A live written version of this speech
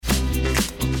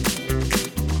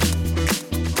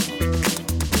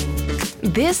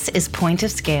This is Point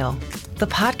of Scale, the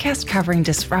podcast covering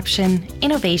disruption,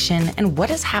 innovation, and what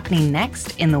is happening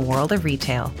next in the world of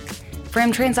retail.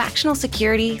 From transactional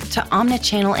security to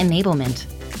omnichannel enablement,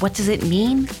 what does it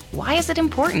mean? Why is it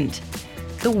important?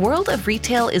 The world of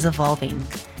retail is evolving.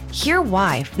 Hear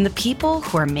why from the people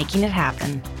who are making it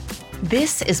happen.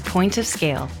 This is Point of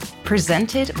Scale,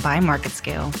 presented by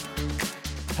MarketScale.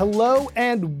 Hello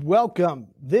and welcome.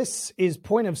 This is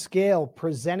Point of Scale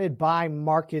presented by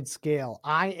MarketScale.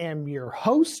 I am your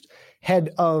host,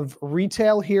 head of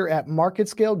retail here at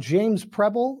MarketScale, James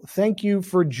Prebil. Thank you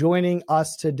for joining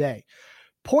us today.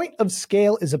 Point of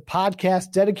Scale is a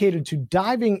podcast dedicated to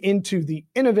diving into the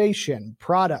innovation,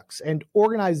 products, and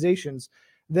organizations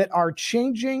that are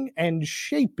changing and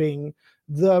shaping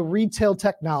the retail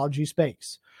technology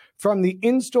space. From the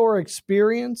in-store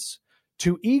experience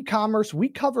to e-commerce, we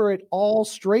cover it all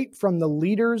straight from the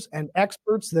leaders and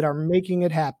experts that are making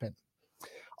it happen.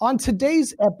 On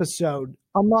today's episode,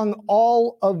 among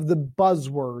all of the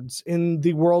buzzwords in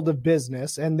the world of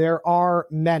business, and there are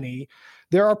many,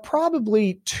 there are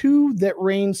probably two that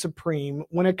reign supreme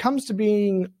when it comes to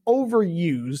being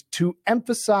overused to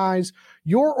emphasize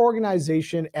your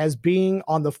organization as being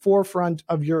on the forefront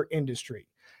of your industry: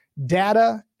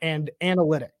 data and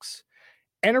analytics.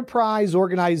 Enterprise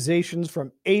organizations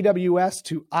from AWS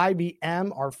to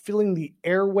IBM are filling the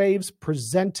airwaves,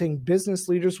 presenting business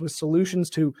leaders with solutions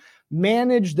to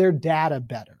manage their data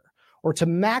better or to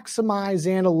maximize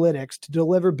analytics to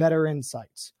deliver better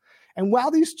insights. And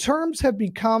while these terms have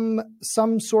become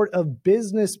some sort of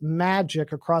business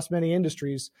magic across many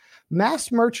industries,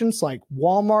 mass merchants like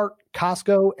Walmart,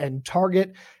 Costco, and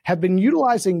Target have been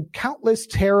utilizing countless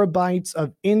terabytes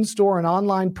of in-store and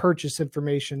online purchase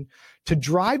information to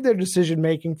drive their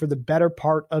decision-making for the better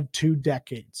part of 2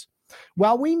 decades.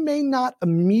 While we may not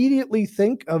immediately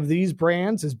think of these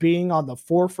brands as being on the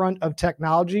forefront of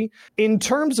technology, in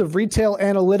terms of retail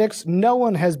analytics, no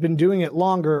one has been doing it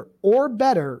longer or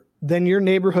better than your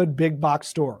neighborhood big box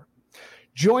store.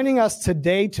 Joining us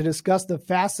today to discuss the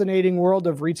fascinating world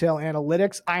of retail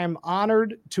analytics, I am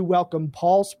honored to welcome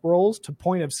Paul Sproles to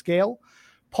Point of Scale.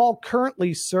 Paul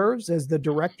currently serves as the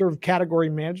Director of Category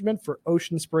Management for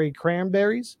Ocean Spray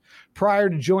Cranberries. Prior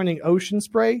to joining Ocean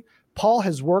Spray, Paul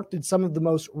has worked at some of the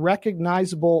most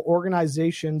recognizable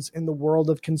organizations in the world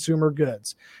of consumer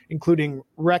goods, including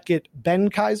Reckitt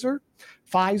Benckiser,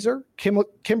 Pfizer,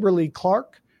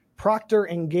 Kimberly-Clark, Procter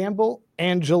 & Gamble,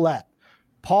 and Gillette.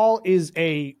 Paul is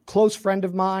a close friend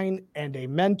of mine and a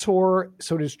mentor,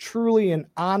 so it is truly an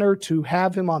honor to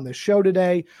have him on the show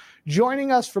today.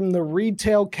 Joining us from the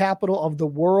retail capital of the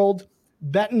world,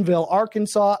 Bentonville,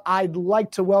 Arkansas, I'd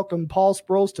like to welcome Paul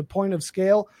Sproles to Point of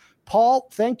Scale. Paul,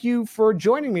 thank you for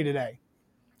joining me today.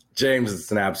 James,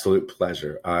 it's an absolute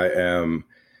pleasure. I'm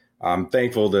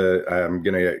thankful that I'm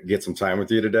going to get some time with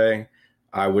you today.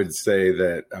 I would say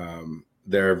that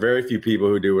there are very few people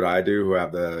who do what I do who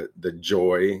have the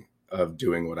joy of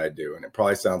doing what I do. And it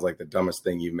probably sounds like the dumbest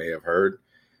thing you may have heard,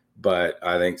 but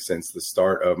I think since the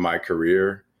start of my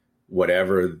career,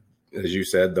 whatever, as you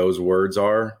said, those words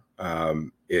are,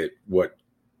 what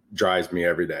drives me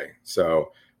every day.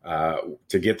 So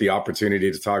to get the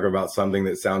opportunity to talk about something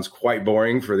that sounds quite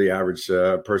boring for the average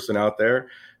person out there,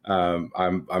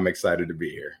 I'm excited to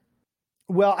be here.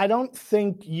 Well, I don't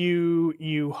think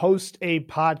you host a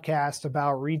podcast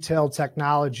about retail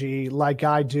technology like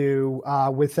I do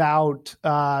without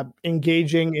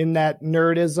engaging in that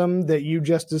nerdism that you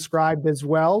just described as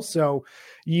well. So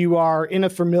you are in a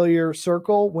familiar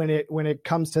circle when it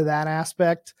comes to that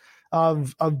aspect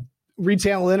of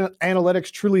retail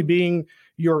analytics truly being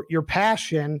your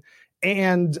passion.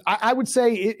 And I would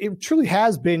say it truly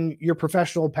has been your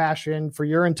professional passion for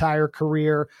your entire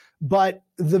career. But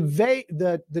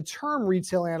the term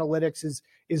retail analytics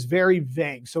is very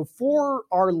vague. So for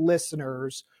our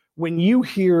listeners, when you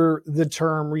hear the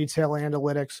term retail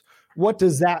analytics, what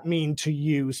does that mean to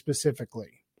you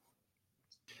specifically?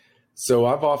 So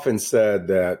I've often said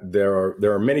that there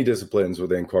are many disciplines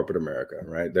within corporate America,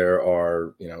 right? There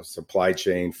are, supply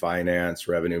chain, finance,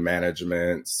 revenue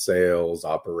management, sales,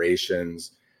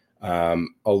 operations. A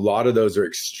lot of those are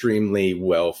extremely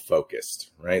well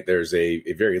focused, right? There's a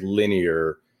very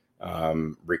linear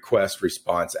request,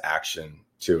 response, action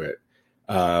to it.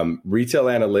 Retail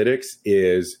analytics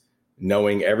is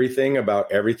knowing everything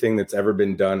about everything that's ever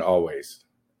been done always.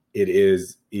 It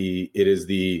is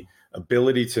the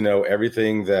ability to know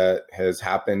everything that has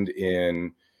happened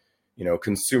in,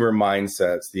 consumer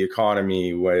mindsets, the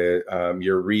economy, with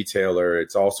your retailer.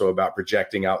 It's also about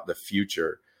projecting out the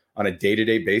future on a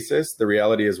day-to-day basis. The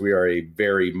reality is we are a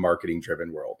very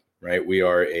marketing-driven world, right? We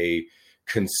are a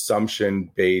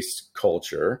consumption-based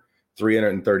culture,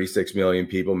 336 million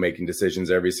people making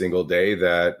decisions every single day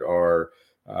that are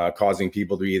causing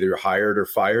people to be either hired or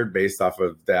fired based off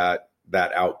of that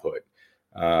output.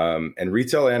 And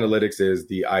retail analytics is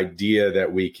the idea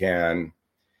that we can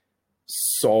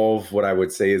solve what I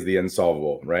would say is the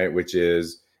unsolvable, right? Which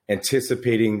is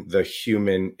anticipating the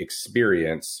human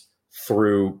experience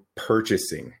through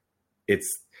purchasing.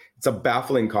 It's a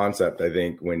baffling concept, I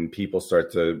think, when people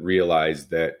start to realize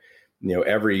that,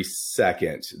 every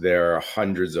second there are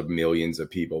hundreds of millions of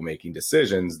people making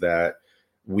decisions that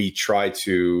we try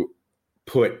to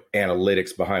put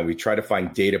analytics behind. We try to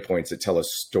find data points that tell a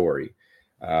story.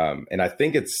 And I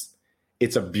think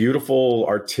it's a beautiful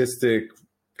artistic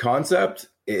concept.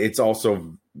 It's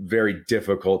also very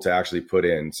difficult to actually put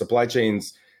in. Supply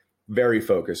chains, very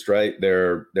focused, right?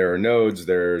 There are nodes,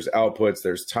 there's outputs,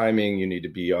 there's timing. You need to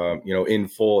be, in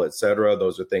full, et cetera.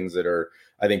 Those are things that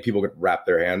I think people could wrap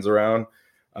their hands around.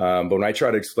 But when I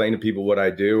try to explain to people what I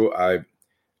do,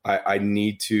 I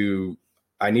need to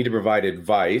provide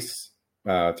advice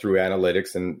through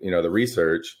analytics and the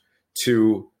research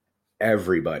to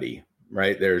everybody,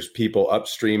 right? There's people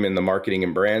upstream in the marketing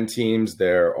and brand teams.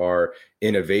 There are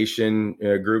innovation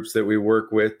groups that we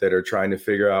work with that are trying to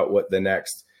figure out what the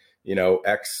next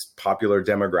X popular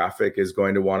demographic is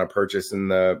going to want to purchase in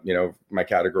my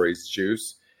category is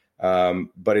juice.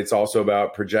 But it's also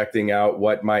about projecting out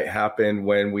what might happen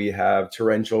when we have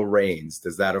torrential rains.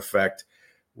 Does that affect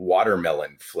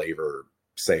watermelon flavor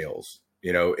sales?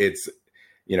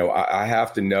 I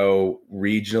have to know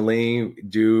regionally,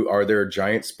 are there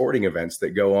giant sporting events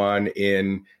that go on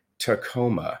in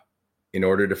Tacoma in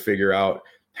order to figure out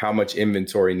how much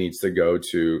inventory needs to go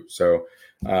to? So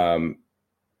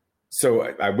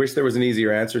I wish there was an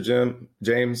easier answer,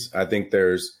 James. I think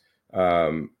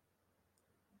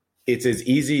it's as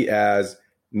easy as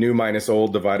new minus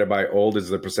old divided by old is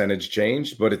the percentage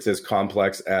change, but it's as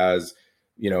complex as,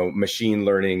 machine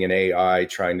learning and AI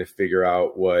trying to figure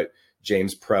out what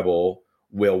James Prebil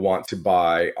will want to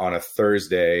buy on a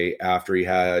Thursday after he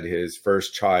had his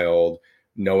first child,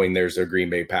 knowing there's a Green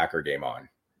Bay Packer game on.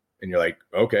 And you're like,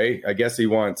 okay, I guess he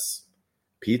wants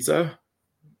pizza.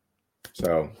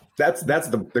 So that's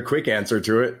the quick answer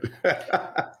to it.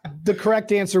 The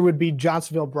correct answer would be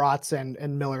Johnsonville Brats and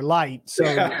Miller Lite. So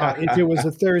if it was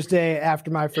a Thursday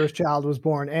after my first child was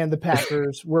born and the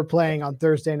Packers were playing on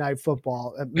Thursday Night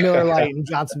Football, Miller Lite and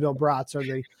Johnsonville Brats are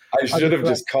the. I should have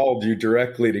just called you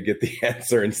directly to get the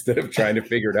answer instead of trying to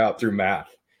figure it out through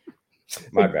math.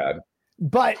 My bad.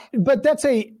 But that's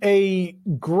a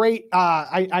great.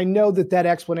 I know that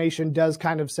explanation does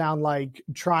kind of sound like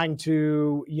trying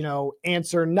to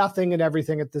answer nothing and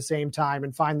everything at the same time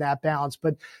and find that balance.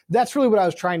 But that's really what I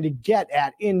was trying to get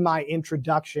at in my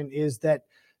introduction, is that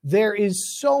there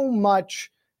is so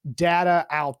much data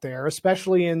out there,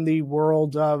 especially in the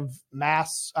world of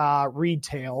mass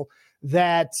retail,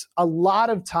 that a lot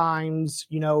of times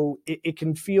it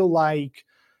can feel like.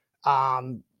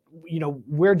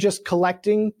 We're just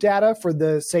collecting data for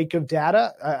the sake of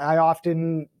data. I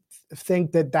often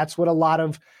think that that's what a lot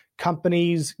of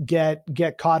companies get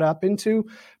caught up into.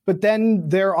 But then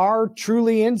there are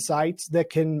truly insights that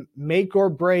can make or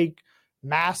break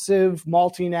massive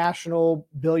multinational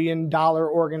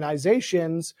billion-dollar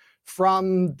organizations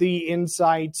from the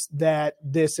insights that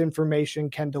this information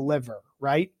can deliver,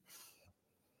 right?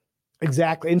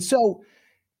 Exactly. And so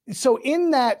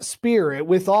in that spirit,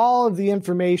 with all of the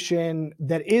information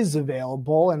that is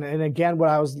available, and again, what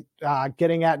I was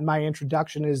getting at in my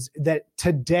introduction is that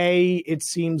today it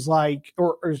seems like,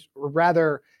 or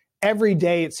rather every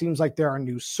day it seems like there are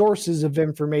new sources of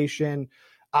information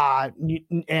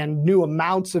and new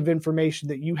amounts of information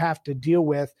that you have to deal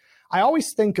with. I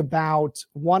always think about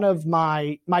one of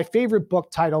my favorite book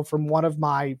title from one of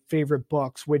my favorite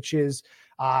books, which is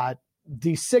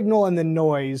The Signal and the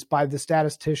Noise by the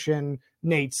statistician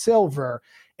Nate Silver.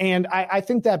 And I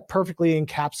think that perfectly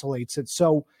encapsulates it.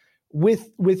 So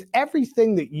with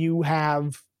everything that you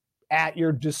have at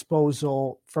your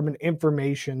disposal from an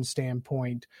information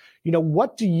standpoint,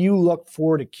 what do you look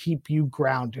for to keep you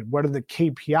grounded? What are the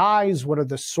KPIs? What are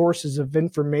the sources of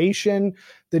information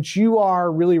that you are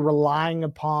really relying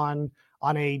upon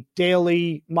on a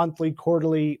daily, monthly,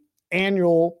 quarterly,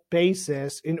 annual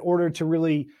basis in order to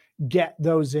really get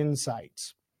those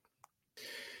insights?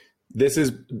 This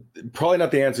is probably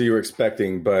not the answer you were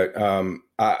expecting, but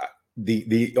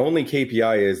the only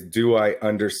KPI is, do I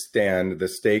understand the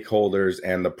stakeholders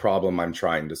and the problem I'm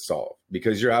trying to solve?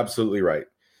 Because you're absolutely right.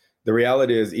 The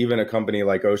reality is, even a company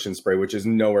like Ocean Spray, which is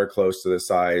nowhere close to the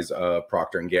size of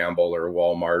Procter & Gamble or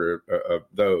Walmart or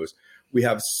those, we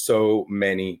have so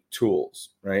many tools,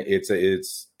 right?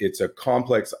 It's a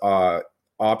complex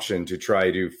option to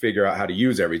try to figure out how to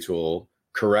use every tool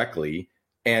correctly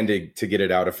and to get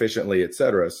it out efficiently, et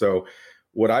cetera. So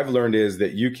what I've learned is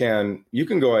that you can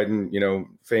go ahead and,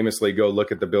 famously go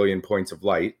look at the billion points of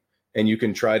light, and you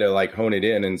can try to like hone it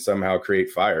in and somehow create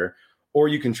fire, or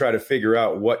you can try to figure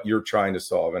out what you're trying to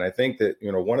solve. And I think that,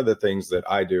 one of the things that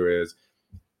I do is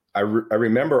I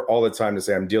remember all the time to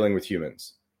say, I'm dealing with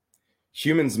humans.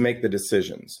 Humans make the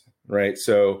decisions, right?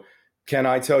 So can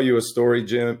I tell you a story,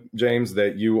 James,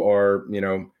 that you are,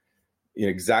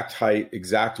 exact height,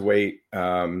 exact weight,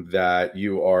 that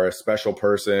you are a special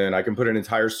person? I can put an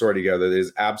entire story together that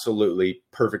is absolutely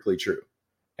perfectly true.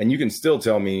 And you can still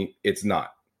tell me it's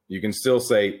not. You can still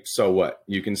say, so what?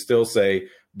 You can still say,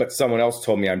 but someone else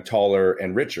told me I'm taller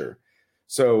and richer.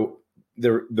 So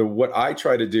what I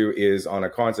try to do is on a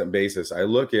constant basis, I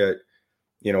look at,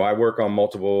 I work on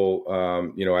multiple,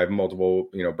 I have multiple,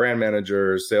 brand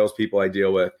managers, salespeople I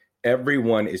deal with.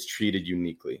 Everyone is treated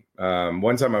uniquely.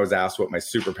 One time I was asked what my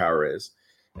superpower is,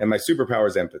 and my superpower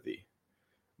is empathy.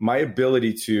 My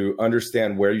ability to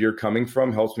understand where you're coming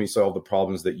from helps me solve the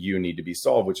problems that you need to be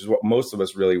solved, which is what most of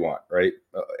us really want, right?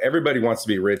 Everybody wants to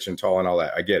be rich and tall and all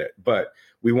that. I get it. But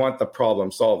we want the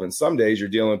problem solved. And some days you're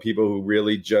dealing with people who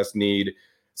really just need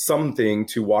something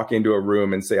to walk into a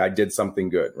room and say, I did something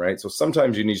good, right? So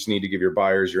sometimes you just need to give your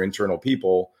buyers, your internal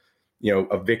people,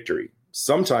 a victory.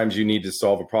 Sometimes you need to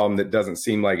solve a problem that doesn't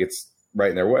seem like it's right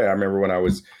in their way. I remember when I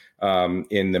was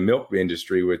in the milk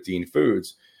industry with Dean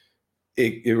Foods,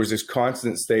 it was this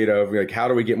constant state of like, how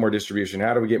do we get more distribution?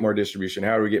 How do we get more distribution?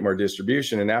 How do we get more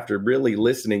distribution? And after really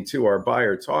listening to our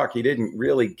buyer talk, he didn't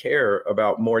really care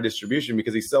about more distribution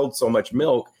because he sold so much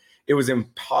milk. It was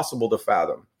impossible to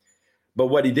fathom. But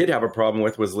what he did have a problem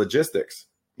with was logistics.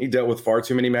 He dealt with far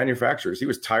too many manufacturers. He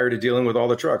was tired of dealing with all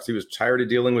the trucks. He was tired of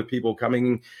dealing with people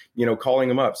coming, calling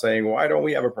him up saying, why don't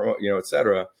we have a promo, et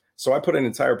cetera. So I put an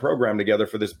entire program together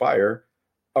for this buyer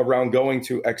around going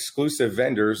to exclusive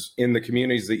vendors in the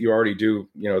communities that you already do,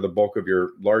 the bulk of your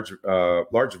large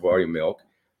volume milk.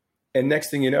 And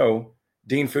next thing you know,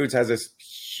 Dean Foods has this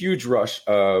huge rush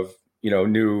of,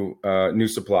 new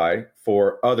supply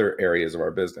for other areas of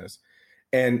our business.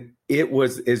 And it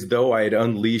was as though I had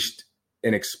unleashed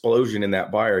an explosion in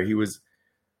that buyer. He was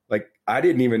like, I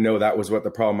didn't even know that was what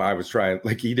the problem I was trying.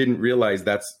 Like, he didn't realize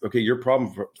that's okay. Your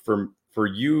problem for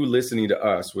you listening to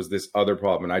us was this other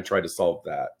problem. And I tried to solve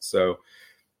that. So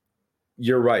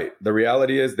you're right. The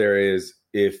reality is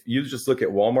if you just look at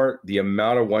Walmart, the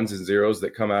amount of ones and zeros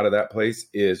that come out of that place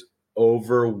is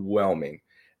overwhelming.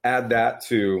 Add that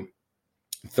to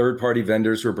third-party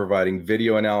vendors who are providing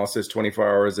video analysis 24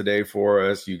 hours a day for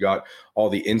us. You got all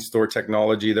the in-store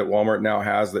technology that Walmart now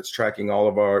has that's tracking all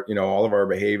of our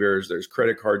behaviors. There's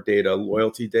credit card data,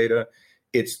 loyalty data.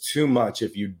 It's too much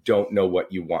if you don't know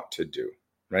what you want to do,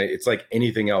 right? It's like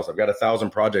anything else. I've got 1,000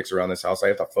 projects around this house. I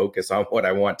have to focus on what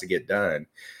I want to get done.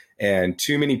 And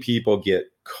too many people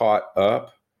get caught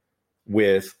up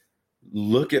with,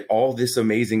 look at all this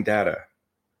amazing data.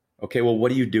 Okay, well,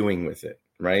 what are you doing with it,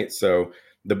 right? So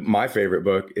my favorite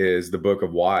book is the book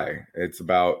of Why. It's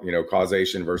about,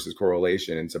 causation versus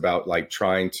correlation. It's about like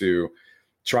trying to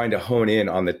hone in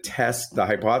on the test, the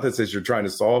hypothesis you're trying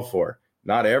to solve for.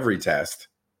 Not every test.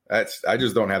 I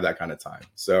just don't have that kind of time.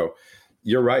 So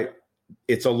you're right.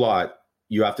 It's a lot.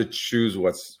 You have to choose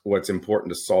what's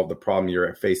important to solve the problem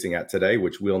you're facing at today,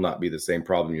 which will not be the same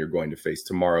problem you're going to face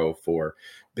tomorrow for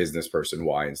business person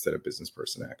Y instead of business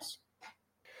person X.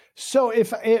 So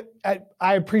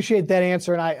I appreciate that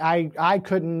answer, and I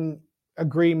couldn't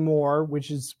agree more,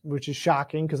 which is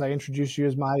shocking because I introduced you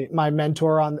as my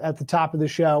mentor at the top of the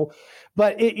show.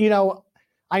 But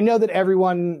I know that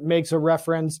everyone makes a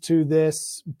reference to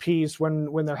this piece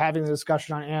when they're having the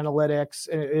discussion on analytics.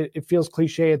 It feels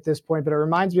cliche at this point, but it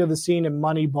reminds me of the scene in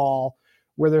Moneyball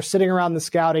where they're sitting around the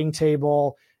scouting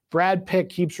table. Brad Pitt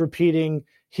keeps repeating,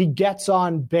 he gets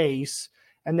on base.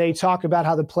 And they talk about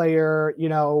how the player,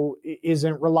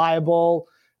 isn't reliable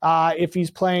if he's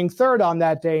playing third on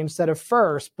that day instead of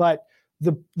first. But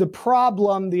the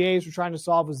problem the A's were trying to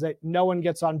solve was that no one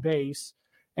gets on base.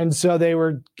 And so they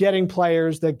were getting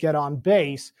players that get on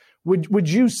base. Would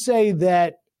you say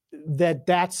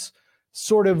that's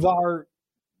sort of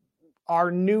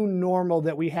our new normal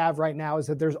that we have right now, is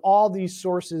that there's all these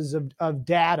sources of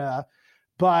data,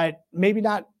 but maybe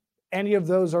not any of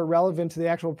those are relevant to the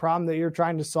actual problem that you're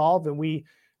trying to solve? And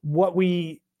what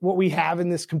we have in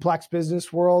this complex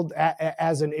business world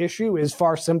as an issue is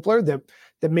far simpler, that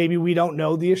maybe we don't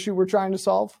know the issue we're trying to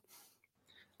solve?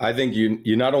 I think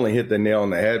you not only hit the nail on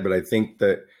the head, but I think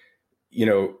that,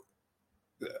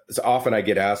 so often I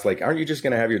get asked, like, aren't you just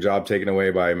going to have your job taken away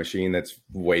by a machine that's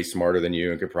way smarter than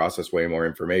you and could process way more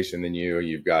information than you?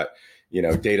 You've got,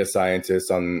 data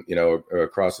scientists on,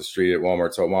 across the street at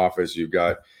Walmart's home office. You've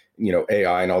got,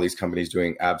 AI and all these companies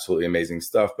doing absolutely amazing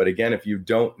stuff. But again, if you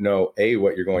don't know,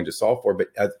 what you're going to solve for, but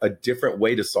a different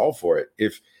way to solve for it.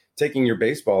 If taking your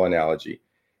baseball analogy,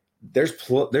 there's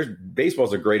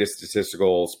baseball's the greatest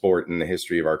statistical sport in the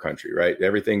history of our country, right?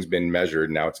 Everything's been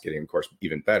measured. Now it's getting, of course,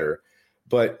 even better.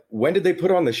 But when did they put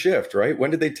on the shift, right?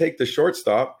 When did they take the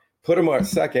shortstop, put him on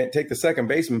second, take the second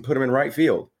baseman, put him in right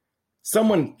field?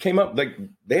 Someone came up, like,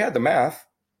 they had the math.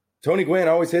 Tony Gwynn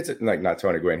always hits it, like, not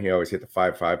Tony Gwynn, he always hit the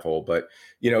 5-5 hole. But,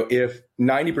 if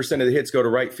 90% of the hits go to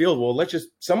right field, well,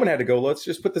 someone had to go, let's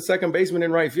just put the second baseman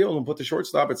in right field and put the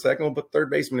shortstop at second, we'll put third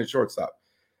baseman at shortstop.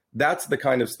 That's the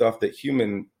kind of stuff that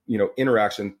human,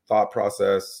 interaction, thought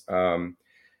process,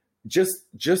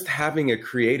 just having a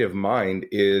creative mind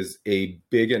is a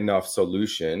big enough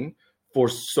solution for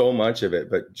so much of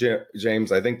it. But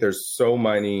James, I think there's so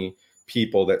many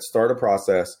people that start a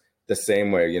process the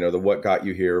same way, the what got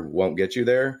you here won't get you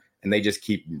there. And they just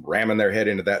keep ramming their head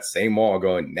into that same wall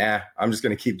going, nah, I'm just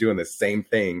going to keep doing the same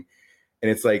thing. And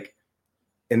it's like,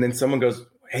 and then someone goes,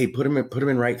 hey, put him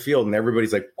in right field. And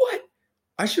everybody's like, what?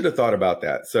 I should have thought about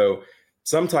that. So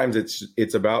sometimes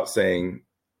it's about saying,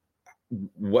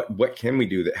 what can we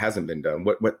do that hasn't been done?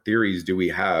 What theories do we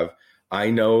have? I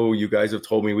know you guys have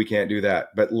told me we can't do that,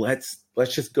 but let's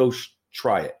just go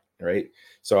try it, right?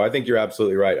 So I think you're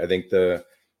absolutely right. I think the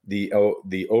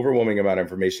overwhelming amount of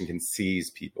information can seize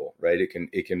people, right?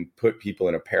 It can put people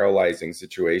in a paralyzing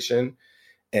situation.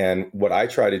 And what I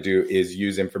try to do is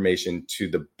use information to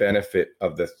the benefit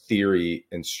of the theory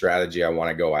and strategy I want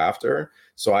to go after.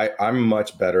 So I'm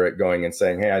much better at going and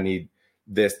saying, hey, I need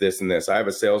this, this, and this. I have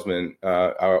a salesman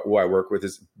who I work with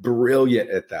is brilliant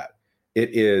at that.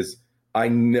 It is, I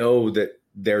know that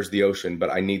there's the ocean, but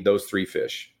I need those 3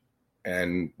 fish.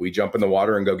 And we jump in the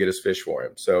water and go get his fish for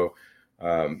him. So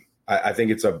I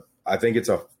think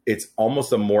it's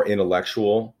almost a more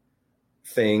intellectual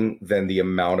thing than the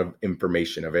amount of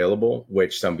information available,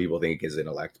 which some people think is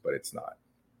intellect, but it's not.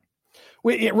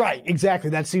 Right,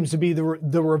 exactly. That seems to be the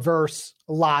reverse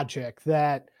logic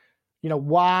that,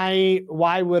 why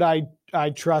would I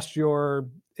trust your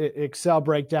Excel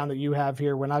breakdown that you have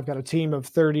here when I've got a team of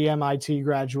 30 MIT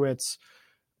graduates,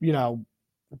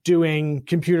 doing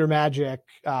computer magic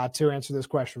to answer this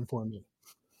question for me?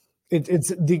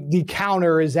 It's the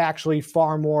counter is actually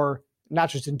far more not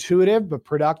just intuitive, but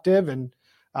productive and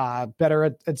better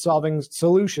at solving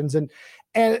solutions. And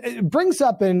it brings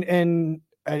up an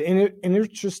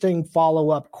interesting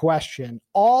follow-up question.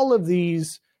 All of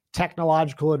these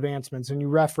technological advancements, and you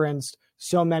referenced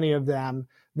so many of them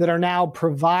that are now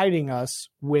providing us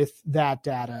with that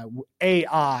data,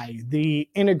 AI, the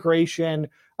integration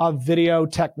of video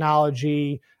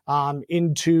technology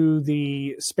into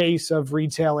the space of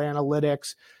retail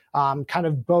analytics, kind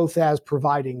of both as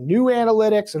providing new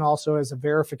analytics and also as a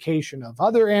verification of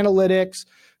other analytics.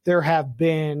 There have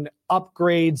been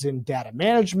upgrades in data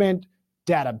management,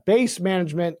 database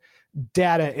management,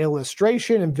 data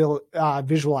illustration, and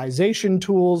visualization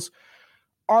tools.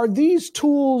 Are these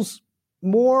tools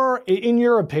more, in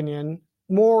your opinion,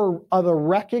 more of a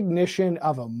recognition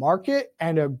of a market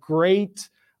and a great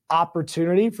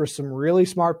opportunity for some really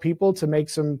smart people to make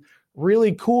some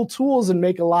really cool tools and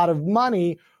make a lot of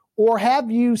money? Or have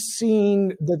you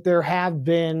seen that there have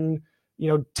been,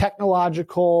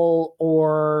 technological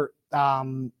or,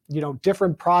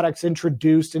 different products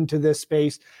introduced into this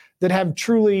space that have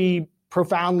truly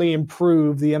profoundly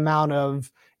improved the amount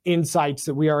of insights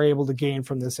that we are able to gain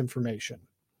from this information?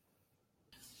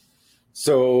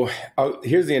 So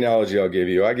here's the analogy I'll give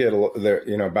you. I get,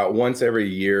 about once every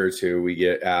year or two, we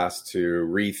get asked to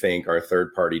rethink our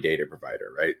third-party data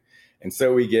provider, right? And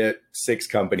so we get 6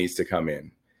 companies to come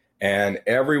in, and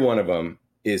every one of them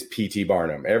is P.T.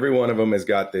 Barnum. Every one of them has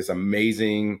got this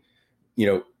amazing,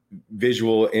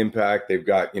 visual impact. They've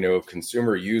got,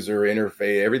 consumer user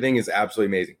interface. Everything is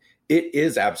absolutely amazing. It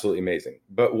is absolutely amazing.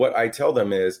 But what I tell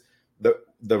them is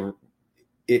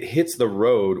it hits the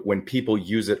road when people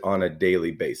use it on a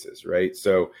daily basis, right?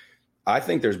 So I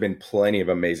think there's been plenty of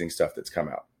amazing stuff that's come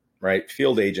out, right?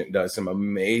 Field Agent does some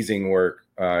amazing work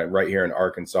right here in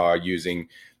Arkansas using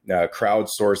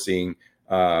crowdsourcing,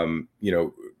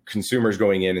 consumers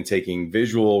going in and taking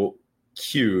visual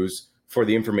cues for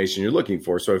the information you're looking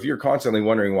for. So if you're constantly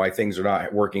wondering why things are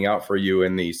not working out for you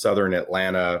in the Southern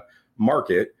Atlanta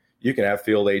market, you can have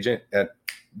Field Agent at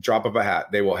drop of a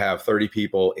hat. They will have 30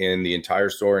 people in the entire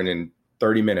store, and in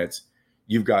 30 minutes,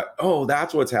 you've got, oh,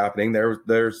 that's what's happening.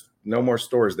 There's no more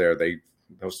stores there. They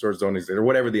those stores don't exist, or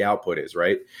whatever the output is,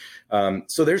 right?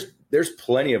 So there's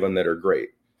plenty of them that are great.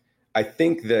 I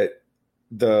think that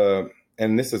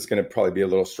and this is going to probably be a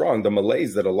little strong, the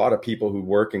malaise that a lot of people who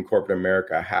work in corporate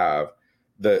America have,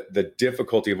 the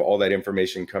difficulty of all that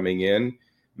information coming in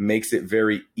makes it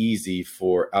very easy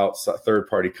for outside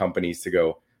third-party companies to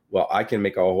go, well, I can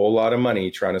make a whole lot of money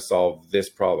trying to solve this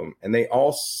problem. And they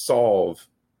all solve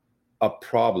a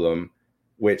problem,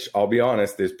 which I'll be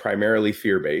honest, is primarily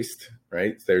fear-based,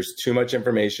 right? There's too much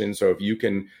information. So if you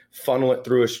can funnel it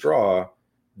through a straw,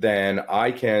 then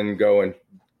I can go and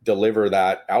deliver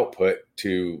that output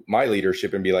to my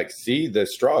leadership and be like, see, the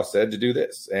straw said to do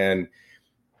this. And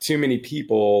too many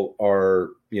people are,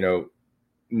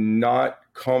 not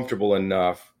comfortable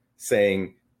enough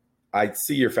saying, I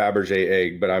see your Fabergé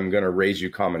egg, but I'm going to raise you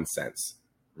common sense,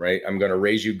 right? I'm going to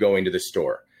raise you going to the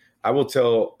store. I will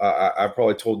tell, I've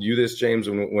probably told you this, James,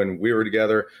 when we were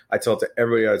together, I tell it to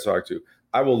everybody I talk to,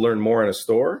 I will learn more in a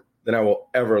store than I will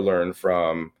ever learn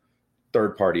from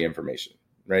third-party information,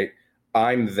 right?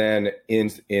 I'm then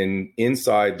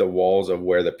inside the walls of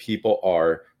where the people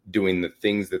are doing the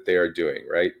things that they are doing,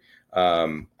 right?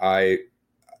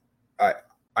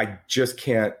 I just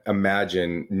can't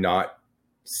imagine not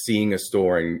seeing a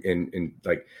store and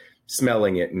like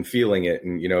smelling it and feeling it.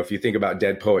 And, if you think about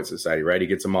Dead Poet Society, right? He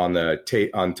gets them on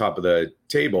on top of the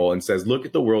table and says, look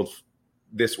at the world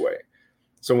this way.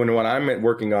 So when I'm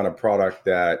working on a product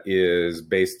that is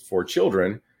based for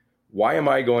children, why am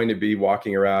I going to be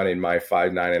walking around in my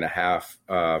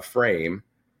 5'9.5" frame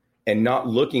and not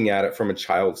looking at it from a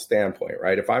child's standpoint,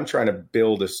 right? If I'm trying to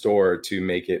build a store to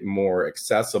make it more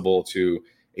accessible to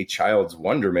a child's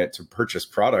wonderment to purchase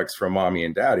products from mommy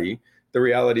and daddy, the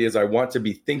reality is I want to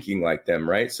be thinking like them,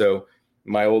 right? So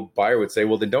my old buyer would say,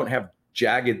 well, then don't have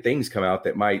jagged things come out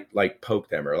that might like poke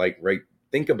them, or like, right?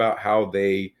 Think about how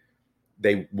they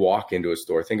walk into a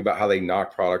store. Think about how they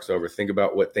knock products over. Think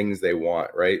about what things they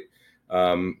want, right?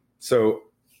 So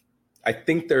I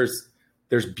think there's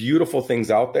beautiful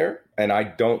things out there, and I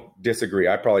don't disagree.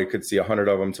 I probably could see 100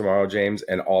 of them tomorrow, James,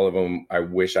 and all of them I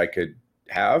wish I could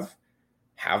have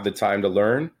the time to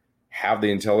learn, have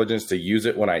the intelligence to use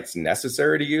it when it's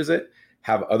necessary to use it,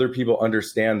 have other people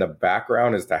understand the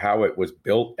background as to how it was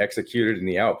built, executed, in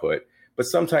the output. But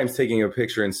sometimes taking a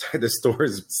picture inside the store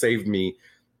has saved me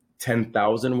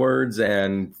 10,000 words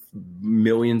and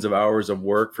millions of hours of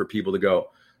work for people to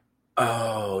go,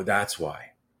 oh, that's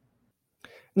why.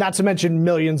 Not to mention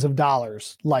millions of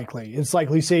dollars, likely. It's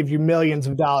likely saved you millions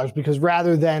of dollars, because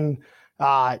rather than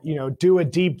do a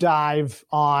deep dive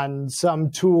on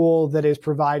some tool that is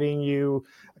providing you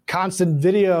a constant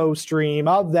video stream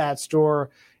of that store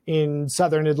in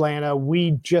Southern Atlanta,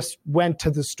 we just went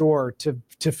to the store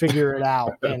to figure it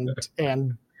out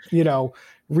and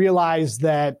realize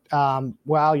that,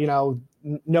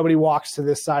 nobody walks to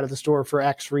this side of the store for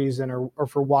X reason or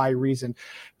for Y reason.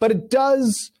 But it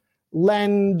does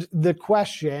lend the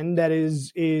question that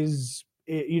is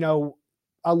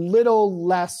a little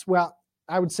less, well,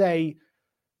 I would say,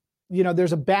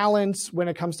 there's a balance when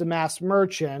it comes to mass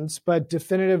merchants, but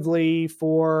definitively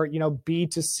for,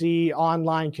 B2C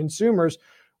online consumers,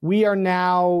 we are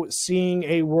now seeing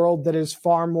a world that is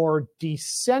far more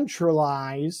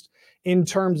decentralized in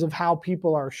terms of how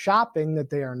people are shopping, that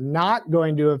they are not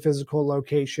going to a physical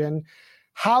location.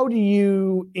 How do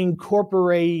you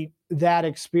incorporate that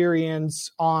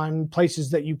experience on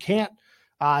places that you can't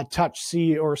touch,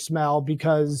 see, or smell,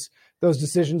 because those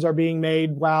decisions are being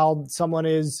made while someone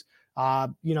is,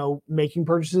 making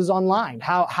purchases online?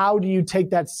 How do you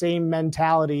take that same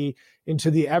mentality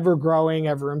into the ever-growing,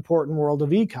 ever-important world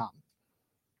of e-com?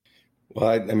 Well,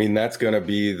 I mean, that's going to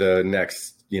be the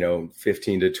next,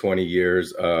 15 to 20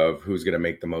 years of who's going to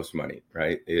make the most money,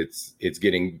 right?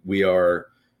 We are,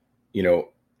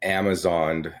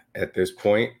 Amazoned at this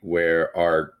point, where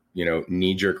our,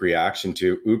 knee-jerk reaction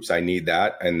to, oops, I need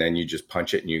that, and then you just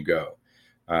punch it and you go.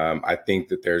 I think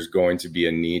that there's going to be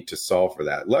a need to solve for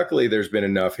that. Luckily, there's been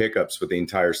enough hiccups with the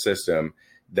entire system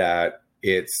that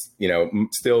it's,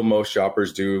 still most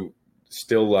shoppers do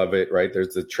still love it, right?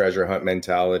 There's the treasure hunt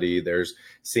mentality. There's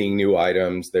seeing new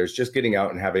items. There's just getting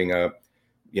out and having a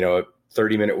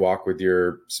 30-minute walk with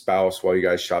your spouse while you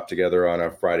guys shop together on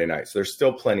a Friday night. So there's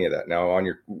still plenty of that. Now,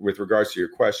 with regards to your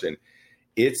question,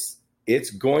 it's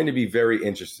going to be very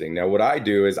interesting. Now, what I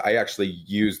do is I actually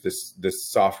use this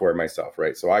software myself,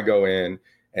 right? So I go in,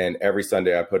 and every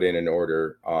Sunday I put in an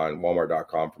order on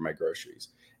Walmart.com for my groceries.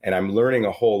 And I'm learning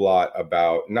a whole lot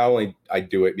about, not only I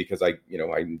do it because I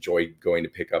enjoy going to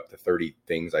pick up the 30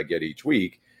 things I get each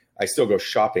week. I still go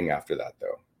shopping after that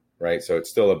though, right? So it's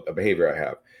still a behavior I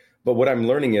have. But what I'm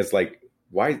learning is like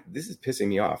why this is pissing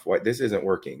me off. Why this isn't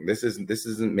working. This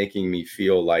isn't making me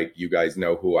feel like you guys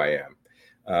know who I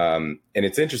am. And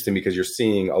it's interesting because you're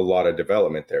seeing a lot of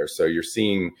development there. So you're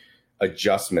seeing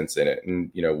adjustments in it.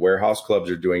 And, warehouse clubs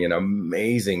are doing an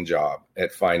amazing job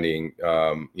at finding,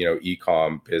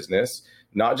 e-com business,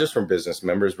 not just from business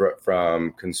members, but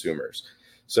from consumers.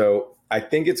 So I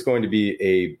think it's going to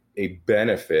be a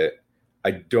benefit.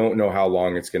 I don't know how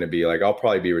long it's going to be. Like, I'll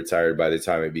probably be retired by the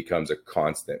time it becomes a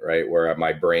constant, right? Where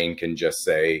my brain can just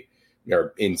say,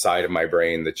 or inside of my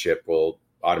brain, the chip will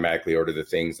automatically order the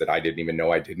things that I didn't even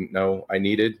know I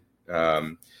needed.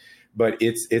 But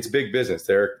it's big business.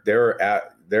 There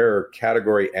are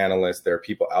category analysts. There are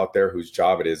people out there whose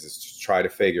job it is to try to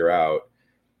figure out,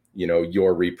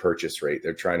 your repurchase rate.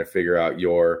 They're trying to figure out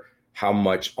how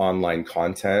much online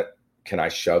content can I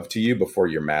shove to you before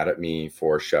you're mad at me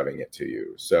for shoving it to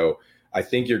you. So I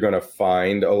think you're going to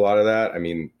find a lot of that. I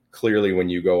mean, clearly when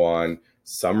you go on,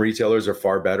 some retailers are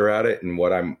far better at it. And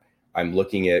what I'm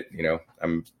looking at,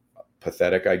 I'm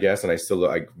pathetic, I guess. And I still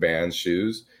like Vans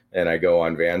shoes, and I go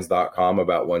on vans.com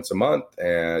about once a month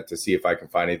and to see if I can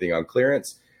find anything on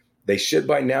clearance. They should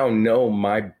by now know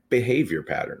my behavior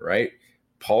pattern, right?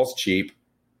 Paul's cheap.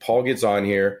 Paul gets on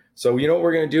here. So you know what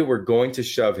we're going to do? We're going to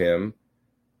shove him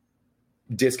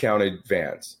discounted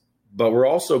Vans, but we're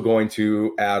also going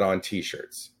to add on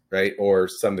t-shirts, right? Or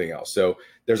something else. So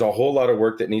there's a whole lot of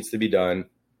work that needs to be done.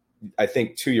 I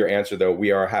think to your answer though,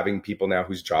 we are having people now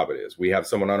whose job it is. We have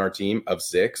someone on our team of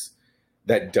 6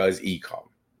 that does e-com,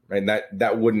 right? And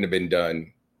that wouldn't have been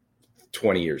done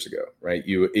 20 years ago, right?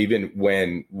 Even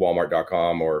when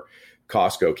Walmart.com or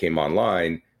Costco came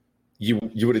online, you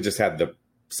would have just had the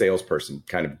salesperson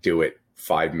kind of do it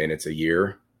 5 minutes a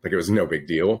year. Like, it was no big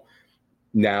deal.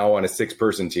 Now on a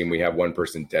 6-person team, we have 1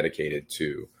 person dedicated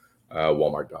to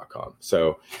Walmart.com.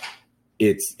 So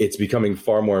it's becoming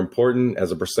far more important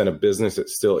as a percent of business.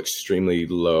 It's still extremely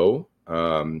low.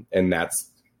 And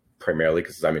that's primarily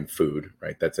because I'm in food,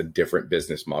 right? That's a different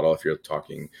business model. If you're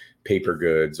talking paper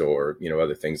goods or,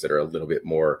 other things that are a little bit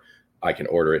more, I can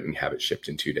order it and have it shipped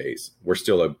in 2 days. We're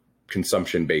still a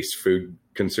consumption-based food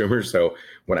consumer. So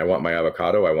when I want my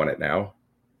avocado, I want it now.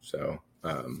 So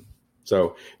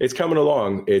it's coming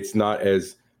along. It's not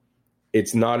as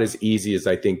easy as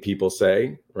I think people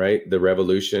say, right? The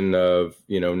revolution of,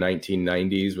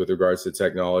 1990s with regards to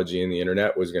technology and the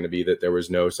internet was going to be that there was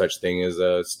no such thing as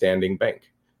a standing bank,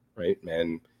 right?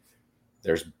 And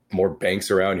there's more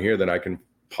banks around here than I can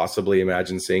possibly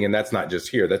imagine seeing. And that's not just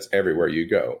here, that's everywhere you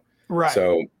go. Right.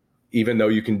 So even though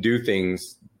you can do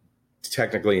things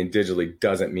technically and digitally,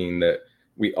 doesn't mean that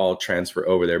we all transfer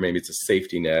over there. Maybe it's a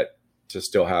safety net to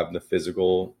still have the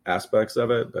physical aspects of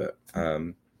it. But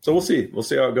so we'll see. We'll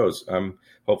see how it goes. I'm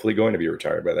hopefully going to be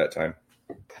retired by that time.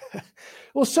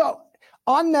 Well, so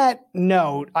on that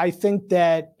note, I think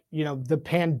that, the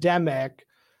pandemic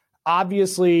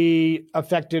obviously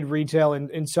affected retail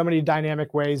in so many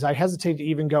dynamic ways. I hesitate to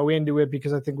even go into it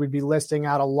because I think we'd be listing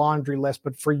out a laundry list.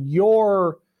 But for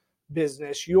your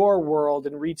business, your world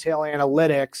in retail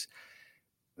analytics,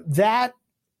 that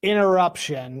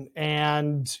interruption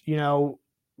and,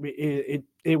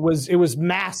 it was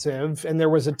massive, and there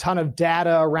was a ton of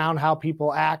data around how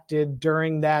people acted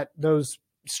during those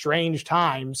strange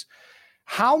times.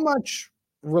 How much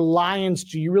reliance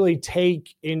do you really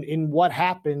take in what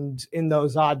happened in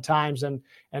those odd times, and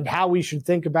how we should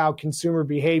think about consumer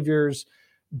behaviors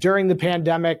during the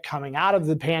pandemic, coming out of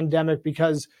the pandemic?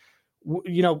 Because,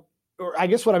 I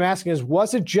guess what I'm asking is,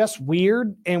 was it just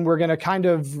weird and we're going to kind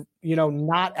of,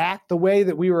 not act the way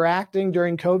that we were acting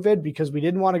during COVID because we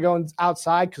didn't want to go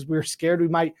outside because we were scared we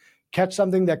might catch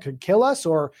something that could kill us?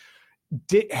 Or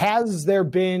has there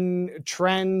been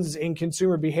trends in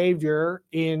consumer behavior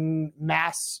in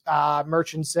mass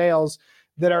merchant sales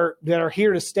that are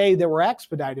here to stay, that were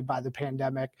expedited by the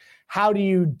pandemic? How do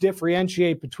you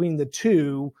differentiate between the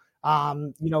two?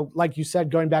 Like you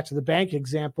said, going back to the bank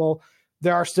example,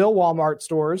 there are still Walmart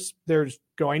stores. There's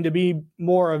going to be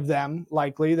more of them,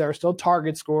 likely. There are still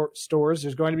Target stores.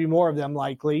 There's going to be more of them,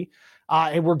 likely.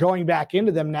 And we're going back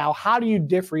into them now. How do you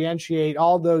differentiate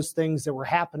all those things that were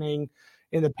happening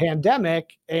in the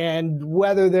pandemic and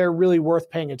whether they're really worth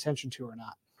paying attention to or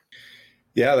not?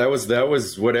 Yeah, that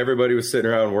was what everybody was sitting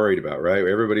around worried about, right?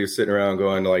 Everybody was sitting around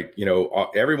going like,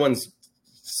 everyone's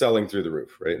selling through the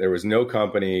roof, right? There was no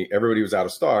company. Everybody was out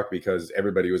of stock because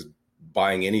everybody was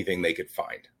buying anything they could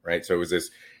find, right? So it was this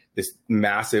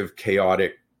massive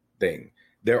chaotic thing.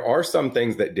 There are some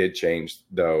things that did change,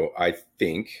 though. I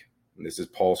think, and this is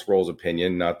Paul Sproles'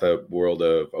 opinion, not the world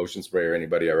of Ocean Spray or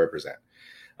anybody I represent.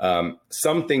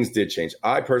 Some things did change.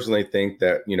 I personally think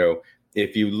that,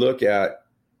 if you look at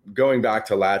going back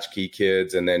to latchkey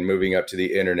kids and then moving up to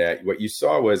the internet, what you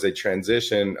saw was a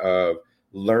transition of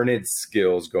learned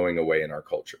skills going away in our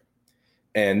culture.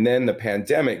 And then the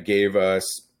pandemic gave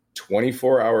us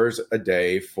 24 hours a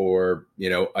day for,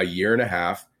 a year and a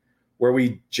half where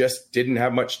we just didn't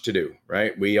have much to do,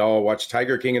 right? We all watched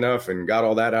Tiger King enough and got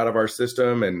all that out of our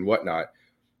system and whatnot.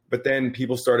 But then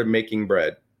people started making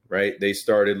bread, right? They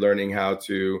started learning how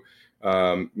to,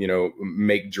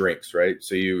 make drinks, right?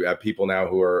 So you have people now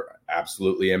who are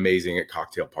absolutely amazing at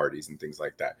cocktail parties and things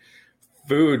like that.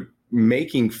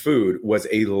 Making food was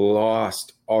a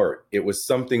lost art. It was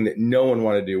something that no one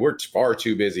wanted to do. We're far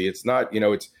too busy. It's not,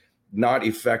 it's not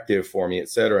effective for me, et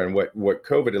cetera. And what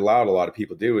COVID allowed a lot of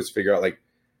people to do is figure out, like,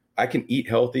 I can eat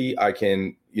healthy. I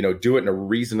can, do it in a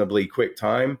reasonably quick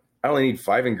time. I only need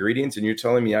 5 ingredients. And you're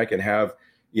telling me I can have,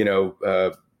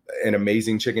 an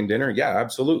amazing chicken dinner? Yeah,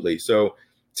 absolutely. So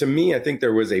to me, I think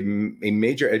there was a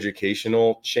major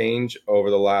educational change over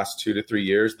the last 2 to 3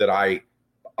 years that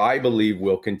I believe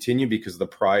will continue because of the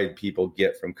pride people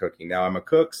get from cooking. Now, I'm a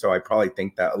cook, so I probably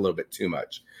think that a little bit too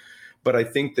much. But I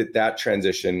think that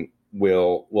transition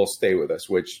will stay with us,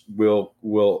 which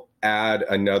will add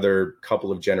another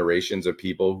couple of generations of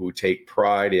people who take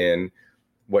pride in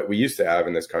what we used to have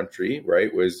in this country,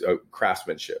 right, was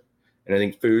craftsmanship. And I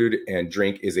think food and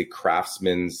drink is a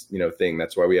craftsman's, thing.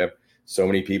 That's why we have so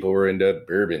many people who are into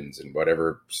bourbons and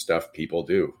whatever stuff people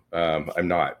do. I'm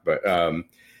not, but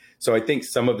so I think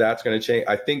some of that's going to change.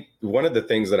 I think one of the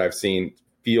things that I've seen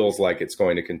feels like it's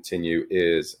going to continue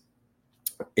is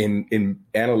in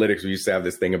analytics. We used to have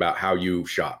this thing about how you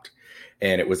shopped,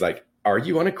 and it was like, are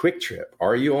you on a quick trip?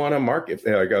 Are you on a market,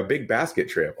 like a big basket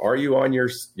trip? Are you on your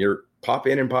pop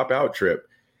in and pop out trip?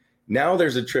 Now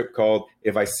there's a trip called,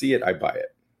 if I see it, I buy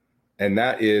it. And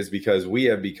that is because we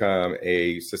have become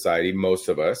a society, most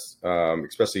of us,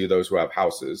 especially those who have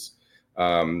houses,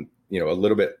 a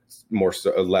little bit more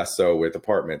so, less so with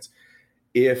apartments.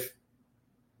 If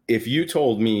you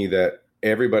told me that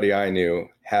everybody I knew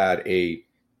had a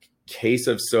case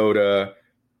of soda,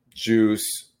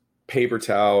 juice, paper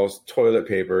towels, toilet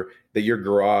paper, that your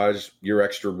garage, your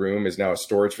extra room is now a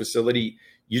storage facility,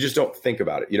 you just don't think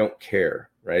about it. You don't care,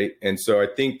 right? And so I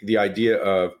think the idea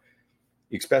of,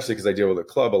 especially because I deal with a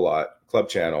club a lot, Club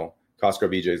Channel, Costco,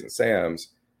 BJ's, and Sam's,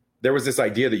 there was this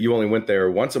idea that you only went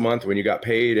there once a month when you got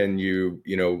paid and you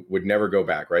would never go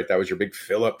back, right? That was your big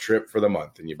fill-up trip for the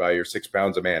month, and you buy your 6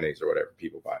 pounds of mayonnaise or whatever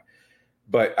people buy.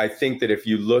 But I think that if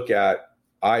you look at,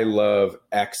 I love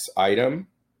X item,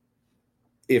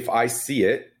 if I see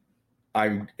it,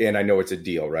 and I know it's a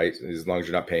deal, right? As long as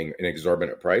you're not paying an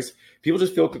exorbitant price, people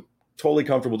just feel totally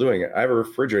comfortable doing it. I have a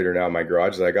refrigerator now in my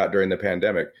garage that I got during the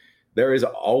pandemic. There is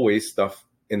always stuff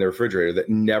in the refrigerator that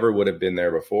never would have been there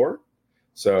before.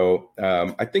 So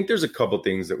I think there's a couple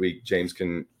things that James,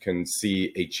 can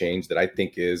see a change that I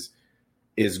think is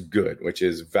good, which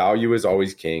is value is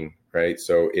always king, right?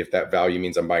 So if that value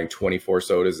means I'm buying 24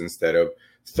 sodas instead of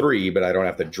 3, but I don't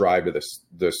have to drive to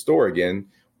the store again,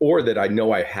 or that I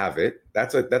know I have it,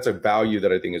 that's a value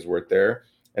that I think is worth there.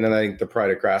 And then I think the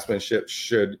pride of craftsmanship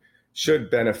should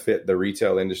benefit the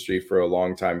retail industry for a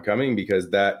long time coming, because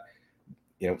that,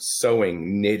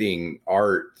 sewing, knitting,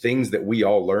 art, things that we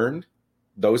all learned,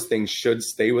 those things should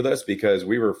stay with us, because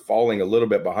we were falling a little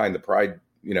bit behind the pride,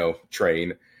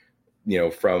 train,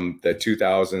 from the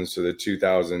 2000s to the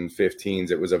 2015s.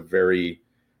 It was a very,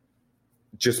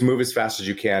 just move as fast as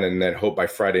you can and then hope by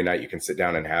Friday night you can sit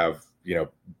down and have,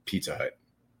 Pizza Hut.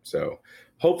 So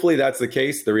hopefully that's the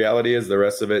case. The reality is the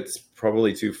rest of it's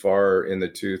probably too far in the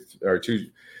tooth, or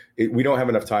we don't have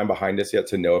enough time behind us yet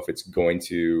to know if it's going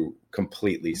to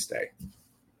completely stay.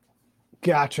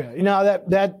 Gotcha.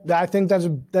 That I think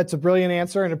that's a brilliant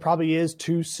answer, and it probably is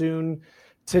too soon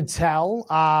to tell.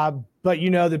 But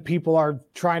that people are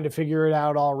trying to figure it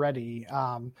out already,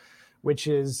 which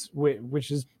is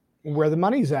where the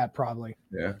money's at, probably.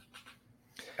 Yeah,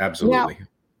 absolutely.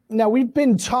 Now we've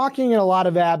been talking in a lot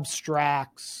of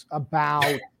abstracts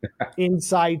about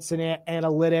insights and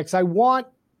analytics. I want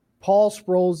Paul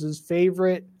Sproles'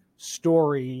 favorite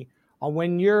story on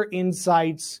when your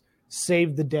insights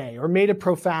saved the day or made a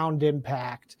profound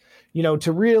impact,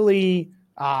 to really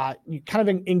kind of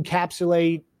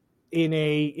encapsulate in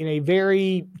a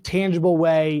very tangible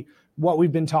way what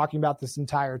we've been talking about this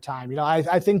entire time.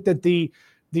 I think that the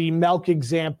milk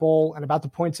example and about the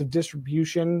points of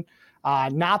distribution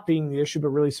not being the issue, but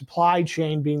really supply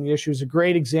chain being the issue is a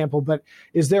great example. But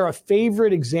is there a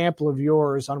favorite example of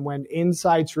yours on when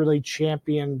insights really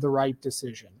championed the right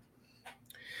decision?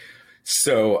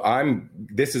 So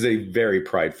this is a very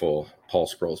prideful Paul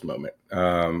Sproles moment.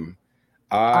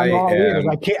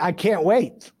 I can't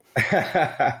wait.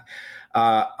 I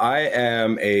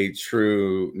am a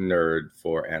true nerd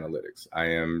for analytics. I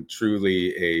am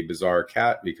truly a bizarre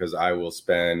cat because I will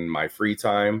spend my free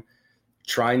time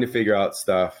trying to figure out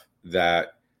stuff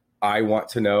that I want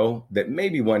to know that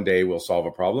maybe one day will solve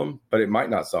a problem, but it might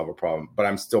not solve a problem, but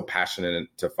I'm still passionate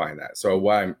to find that. So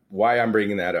why I'm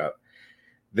bringing that up.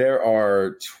 There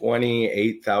are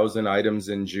 28,000 items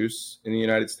in juice in the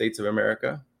United States of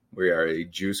America. We are a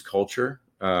juice culture.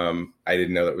 I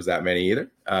didn't know that was that many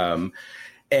either.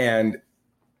 And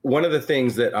one of the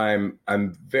things that I'm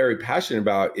very passionate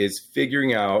about is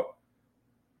figuring out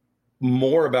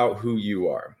more about who you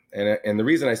are. And the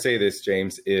reason I say this,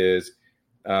 James, is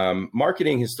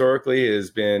marketing historically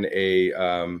has been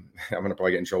I'm going to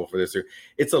probably get in trouble for this.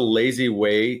 It's a lazy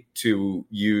way to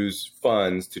use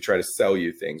funds to try to sell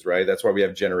you things, right? That's why we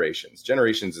have generations.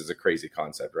 Generations is a crazy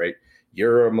concept, right?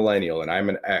 You're a millennial and I'm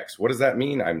an X. What does that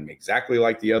mean? I'm exactly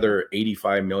like the other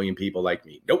 85 million people like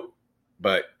me. Nope.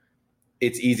 But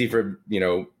it's easy for,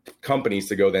 companies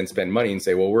to go then spend money and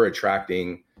say, well, we're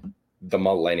attracting the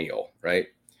millennial, right?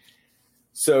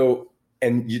 So,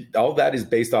 all that is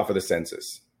based off of the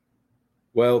census.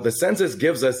 Well, the census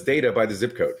gives us data by the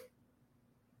zip code.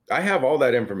 I have all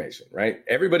that information, right?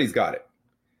 Everybody's got it.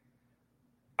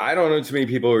 I don't know too many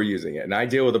people who are using it, and I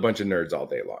deal with a bunch of nerds all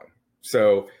day long.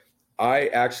 So I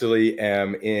actually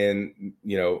am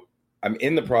I'm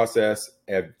in the process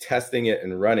of testing it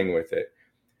and running with it.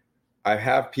 I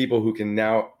have people who can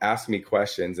now ask me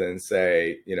questions and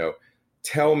say,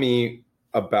 tell me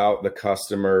about the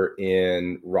customer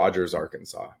in Rogers,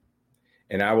 Arkansas.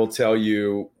 And I will tell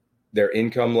you their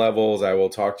income levels. I will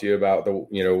talk to you about the,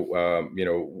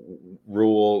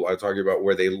 rural. I'll talk to you about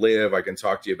where they live. I can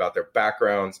talk to you about their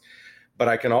backgrounds, but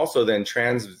I can also then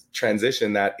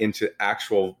transition that into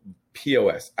actual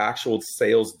POS, actual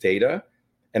sales data.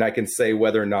 And I can say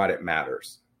whether or not it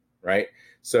matters, right?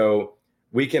 So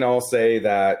we can all say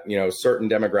that, certain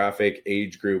demographic,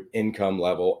 age group, income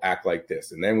level act like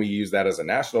this. And then we use that as a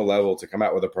national level to come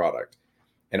out with a product.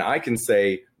 And I can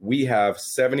say we have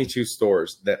 72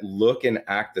 stores that look and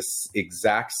act the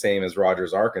exact same as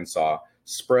Rogers, Arkansas,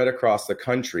 spread across the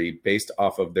country based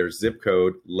off of their zip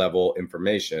code level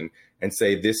information, and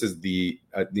say this is the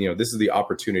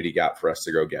opportunity gap for us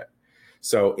to go get.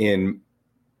 So in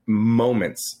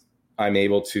moments, I'm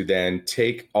able to then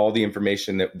take all the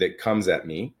information that comes at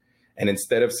me, and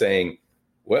instead of saying,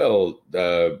 well,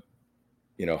 the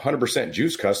 100%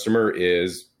 juice customer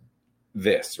is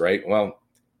this, right? Well,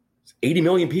 80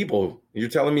 million people. You're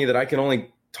telling me that I can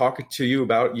only talk to you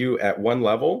about you at one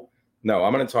level? No,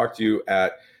 I'm going to talk to you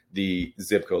at the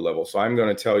zip code level. So I'm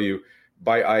going to tell you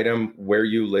by item where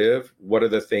you live, what are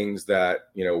the things that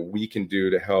we can do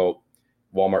to help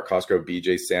Walmart, Costco,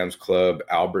 BJ, Sam's Club,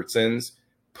 Albertsons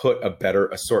put a better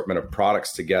assortment of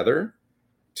products together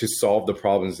to solve the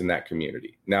problems in that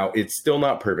community. Now, it's still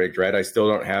not perfect, right? I still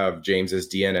don't have James's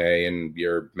DNA and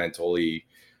your mentally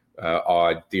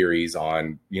odd theories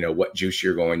on, what juice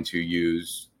you're going to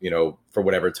use, for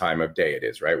whatever time of day it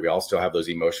is, right? We all still have those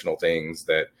emotional things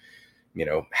that,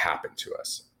 happen to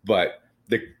us. But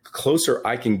the closer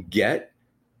I can get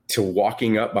to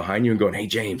walking up behind you and going, hey,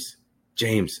 James,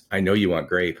 I know you want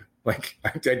grape. Like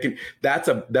that's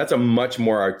a much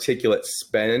more articulate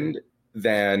spend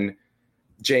than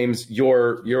James,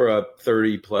 you're a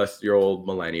 30 plus year old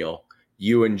millennial.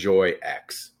 You enjoy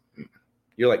X.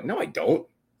 You're like, no, I don't.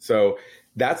 So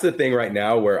that's the thing right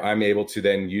now where I'm able to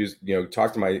then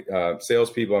talk to my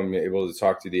salespeople. I'm able to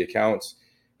talk to the accounts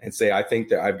and say, I think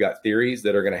that I've got theories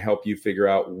that are going to help you figure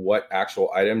out what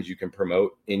actual items you can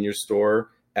promote in your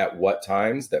store at what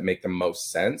times that make the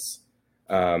most sense.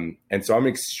 And so I'm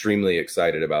extremely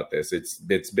excited about this.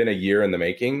 It's been a year in the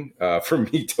making for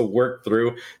me to work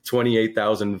through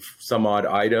 28,000 some odd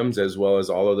items, as well as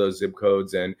all of those zip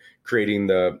codes, and creating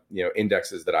the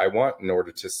indexes that I want in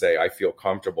order to say I feel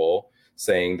comfortable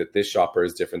saying that this shopper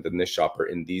is different than this shopper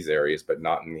in these areas, but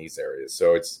not in these areas.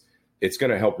 So it's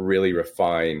going to help really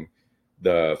refine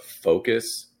the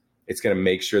focus. It's going to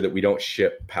make sure that we don't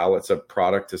ship pallets of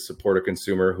product to support a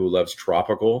consumer who loves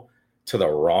tropical to the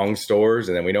wrong stores,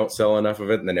 and then we don't sell enough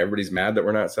of it, and then everybody's mad that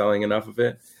we're not selling enough of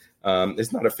it.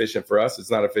 It's not efficient for us.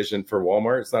 It's not efficient for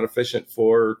Walmart. It's not efficient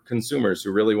for consumers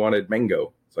who really wanted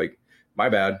mango. It's like, my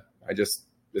bad. I just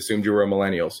assumed you were a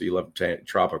millennial, so you love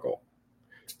tropical.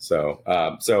 So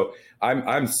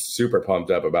I'm super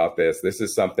pumped up about this. This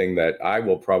is something that I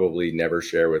will probably never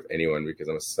share with anyone because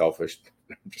I'm a selfish.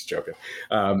 I'm just joking.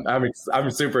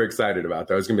 I'm super excited about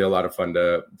that. It's gonna be a lot of fun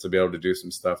to be able to do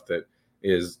some stuff that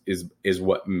is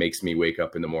what makes me wake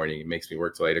up in the morning. It makes me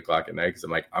work till 8 o'clock at night because I'm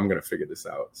like, I'm going to figure this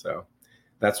out. So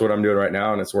that's what I'm doing right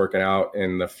now. And it's working out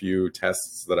in the few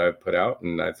tests that I've put out.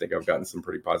 And I think I've gotten some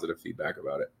pretty positive feedback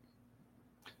about it.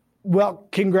 Well,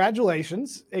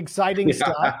 congratulations. Exciting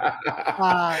stuff.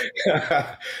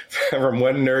 From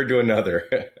one nerd to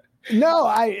another. No,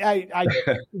 I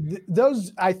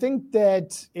think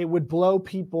that it would blow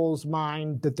people's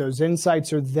mind that those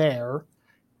insights are there.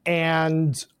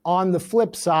 And on the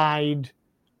flip side,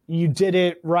 you did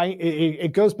it right.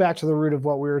 It goes back to the root of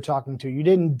what we were talking to. You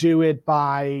didn't do it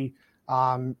by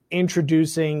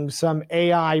introducing some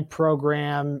AI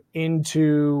program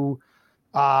into,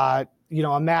 a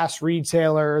mass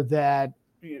retailer that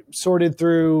sorted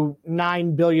through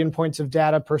 9 billion points of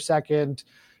data per second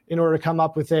in order to come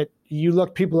up with it. You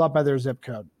look people up by their zip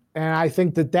code. And I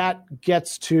think that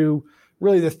gets to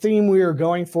really the theme we are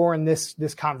going for in this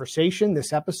conversation,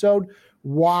 this episode,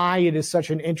 why it is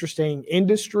such an interesting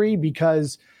industry,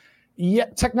 because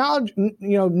technology,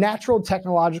 natural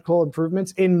technological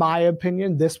improvements, in my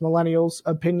opinion, this millennial's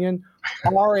opinion,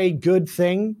 are a good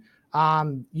thing.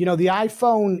 The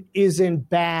iPhone isn't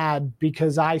bad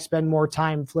because I spend more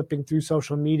time flipping through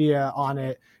social media on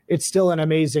it. It's still an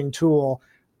amazing tool.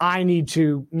 I need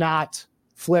to not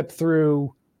flip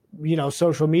through,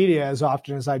 social media as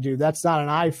often as I do. That's not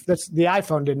that's the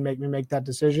iPhone didn't make me make that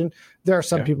decision. There are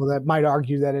some people that might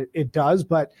argue that it does,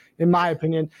 but in my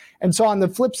opinion. And so on the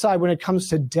flip side, when it comes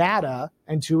to data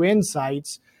and to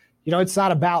insights, it's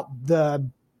not about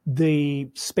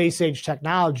the space age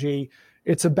technology.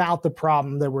 It's about the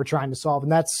problem that we're trying to solve.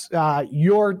 And that's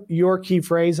your key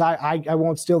phrase. I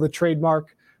won't steal the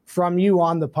trademark from you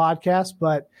on the podcast,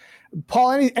 but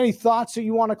Paul, any thoughts that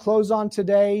you want to close on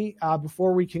today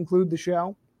before we conclude the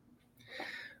show?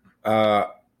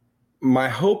 My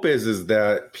hope is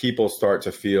that people start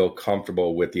to feel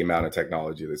comfortable with the amount of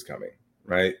technology that's coming,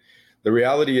 right? The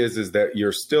reality is that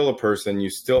you're still a person, you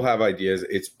still have ideas.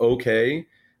 It's okay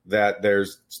that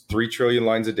there's 3 trillion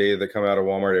lines of data that come out of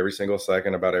Walmart every single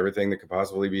second about everything that could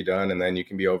possibly be done, and then you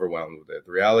can be overwhelmed with it.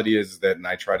 The reality is that, and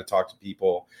I try to talk to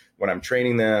people when I'm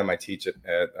training them, I teach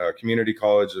at a community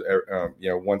college,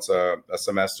 once a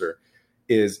semester,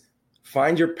 is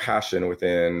find your passion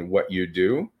within what you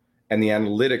do, and the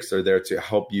analytics are there to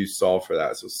help you solve for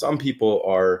that. So some people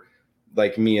are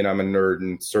like me, and I'm a nerd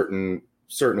in certain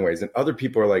ways, and other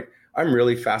people are like, I'm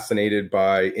really fascinated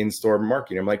by in-store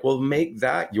marketing. I'm like, well, make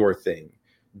that your thing.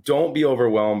 Don't be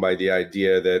overwhelmed by the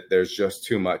idea that there's just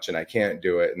too much and I can't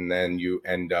do it. And then you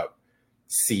end up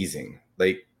seizing.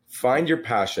 Like, find your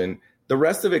passion. The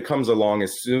rest of it comes along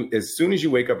as soon as you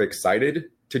wake up excited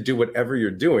to do whatever you're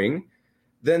doing.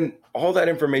 Then all that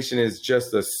information is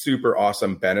just a super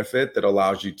awesome benefit that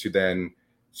allows you to then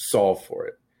solve for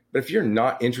it. But if you're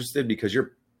not interested because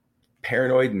you're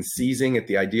paranoid and seizing at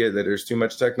the idea that there's too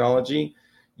much technology,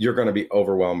 you're going to be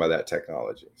overwhelmed by that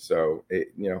technology. So,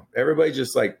 everybody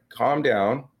just calm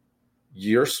down.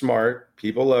 You're smart.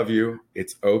 People love you.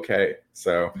 It's okay.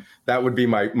 So that would be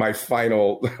my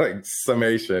final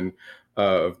summation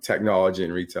of technology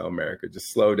in retail America.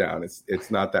 Just slow down. It's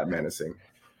not that menacing.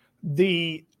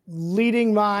 The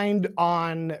leading mind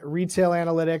on retail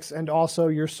analytics and also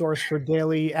your source for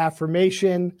daily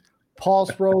affirmation, Paul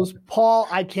Sproles. Paul,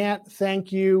 I can't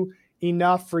thank you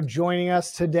enough for joining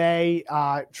us today.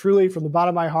 Truly, from the bottom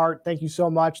of my heart, thank you so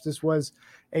much. This was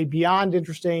a beyond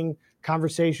interesting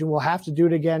conversation. We'll have to do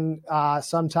it again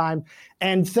sometime.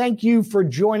 And thank you for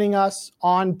joining us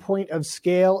on Point of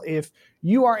Scale. If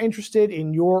you are interested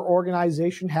in your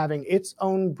organization having its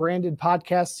own branded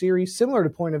podcast series similar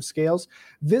to Point of Scale's,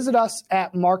 visit us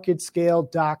at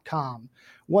marketscale.com.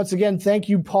 Once again, thank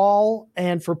you, Paul.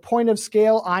 And for Point of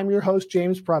Scale, I'm your host,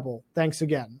 James Prebil. Thanks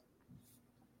again.